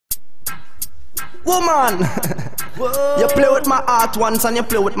Woman, you play with my heart once and you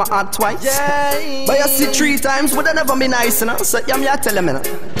play with my heart twice. Yeah. But you see 3 times would have never be nice, you know. So yeah, me I tell him, you know.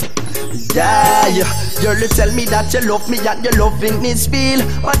 Yeah, you tell me that you love me and your loving is real,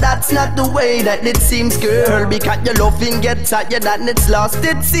 but that's not the way that it seems, girl. Because your loving gets tired and it's lost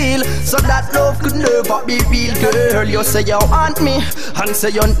its seal. So that love could never be real, girl. You say you want me and say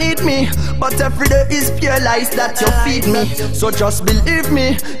you need me, but every day is pure lies that you feed me. So just believe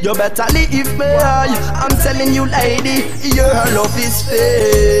me, you better leave me. I'm telling you, lady, your love is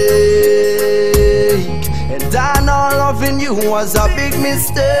fake, and I know loving you was a big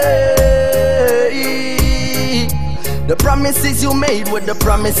mistake. The promises you made with the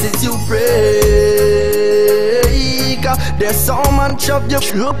promises you break, there's so much of your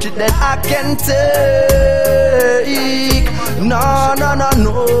truth that I can take. No, no, no,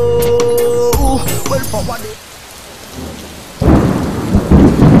 no. Well, for what they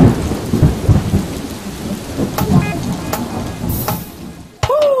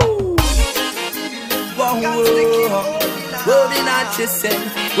worry not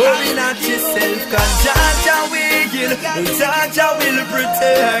yourself, worry not yourself, cause Jaja will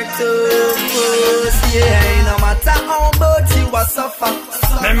protect us. Yeah, no matter how much you are suffer,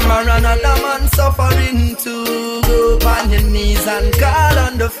 remember another man suffering too. Go on your knees and call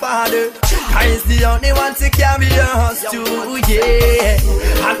on the Father, He's the only one to carry us too. Yeah,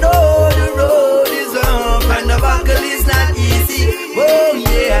 I know the road is rough and the buckle is not easy. Oh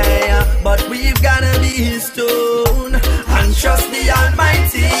yeah, but we've gotta be stone and trust the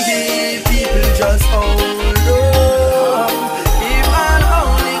Almighty. People just hold on, keep on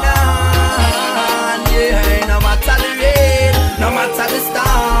holding on. Yeah, no matter the rain, no matter the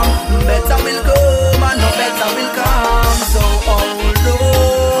storm, better will come and no better will come. So hold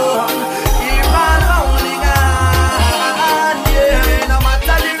on, keep on holding on. Yeah, no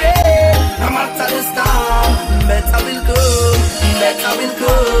matter the rain, no matter the storm, better will come, better will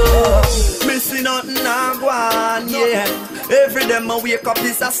come. Missing nothing, I'm one, yeah. Every day I wake up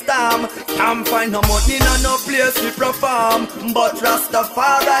is a storm. Can't find no money and no place to perform, but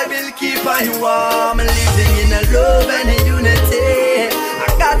Rastafari will keep I warm. Living in a love and a unity. I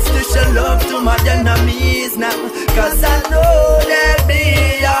got to show love to my enemies now, cause I know there'll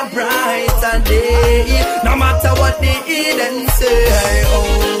be a brighter day. No matter what the heathen say,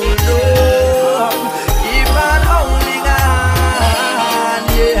 hold on, keep on holding on.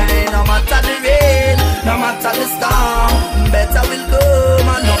 Yeah, no matter the rain, no matter the storm, better will come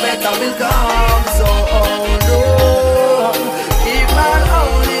and no better will come. So hold on, keep on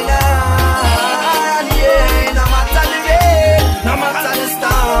holding on. Yeah, no matter the rain, no matter the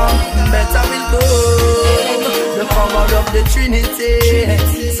storm, better will come. The power of the Trinity,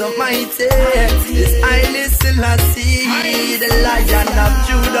 so mighty, is highly Selassie, the Lion of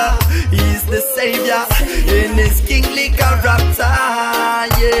Judah. He's the Savior in his kingly character.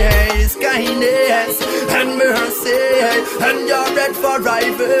 Yeah, his kindness and mercy and your red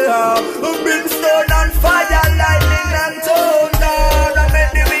forever. Brimstone and fire, lightning